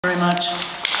Very much.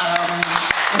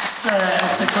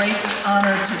 It's a great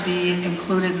honor to be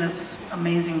included in this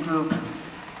amazing group.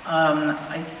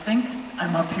 I think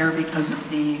I'm up here because of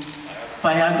the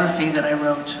biography that I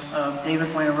wrote of David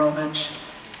Wojnarowicz,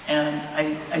 and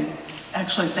I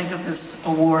actually think of this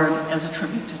award as a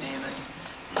tribute to David,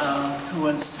 who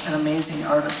was an amazing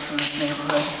artist in this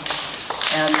neighborhood.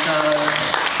 And,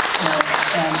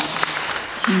 and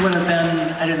he would have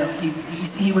been, I don't know,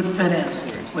 he would fit in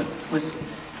with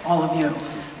all of you.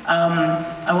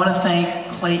 I want to thank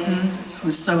Clayton,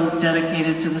 who's so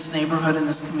dedicated to this neighborhood and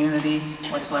this community,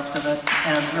 what's left of it,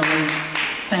 and really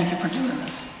thank you for doing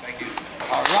this. Thank you.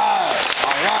 All right,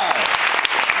 all right.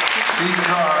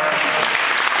 C-Car,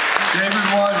 David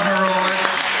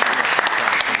Wojnarowicz,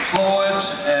 poet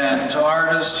and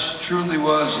artist, truly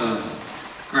was a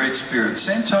great spirit.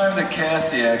 Same time that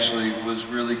Kathy actually was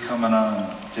really coming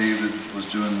on, David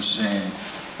was doing the same,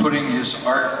 putting his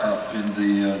art up in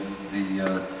the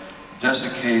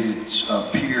desiccated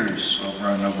piers over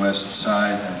on the west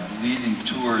side and leading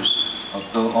tours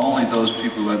of only those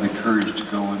people who had the courage to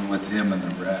go in with him and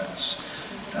the rats.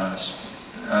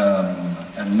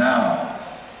 And now,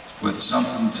 with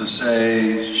something to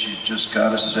say, she's just got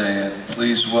to say it.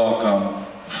 Please welcome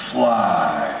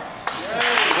Fly.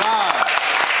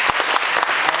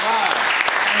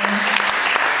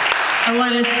 I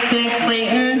want to thank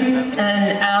Clayton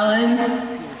and Alan,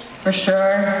 for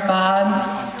sure, Bob.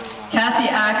 Kathy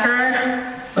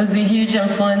Acker was a huge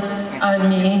influence on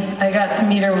me. I got to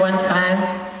meet her one time,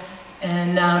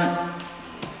 and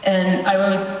when I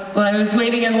was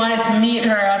waiting in line to meet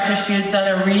her after she had done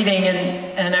a reading,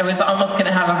 and I was almost going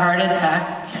to have a heart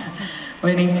attack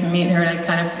waiting to meet her, and I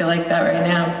kind of feel like that right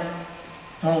now,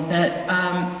 a little bit.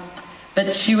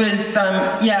 But she was,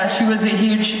 yeah, she was a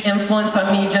huge influence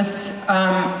on me, just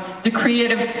the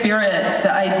creative spirit,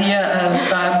 the idea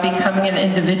of becoming an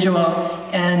individual,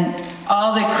 and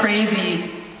all the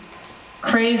crazy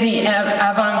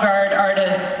avant-garde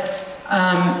artists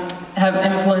have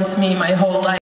influenced me my whole life.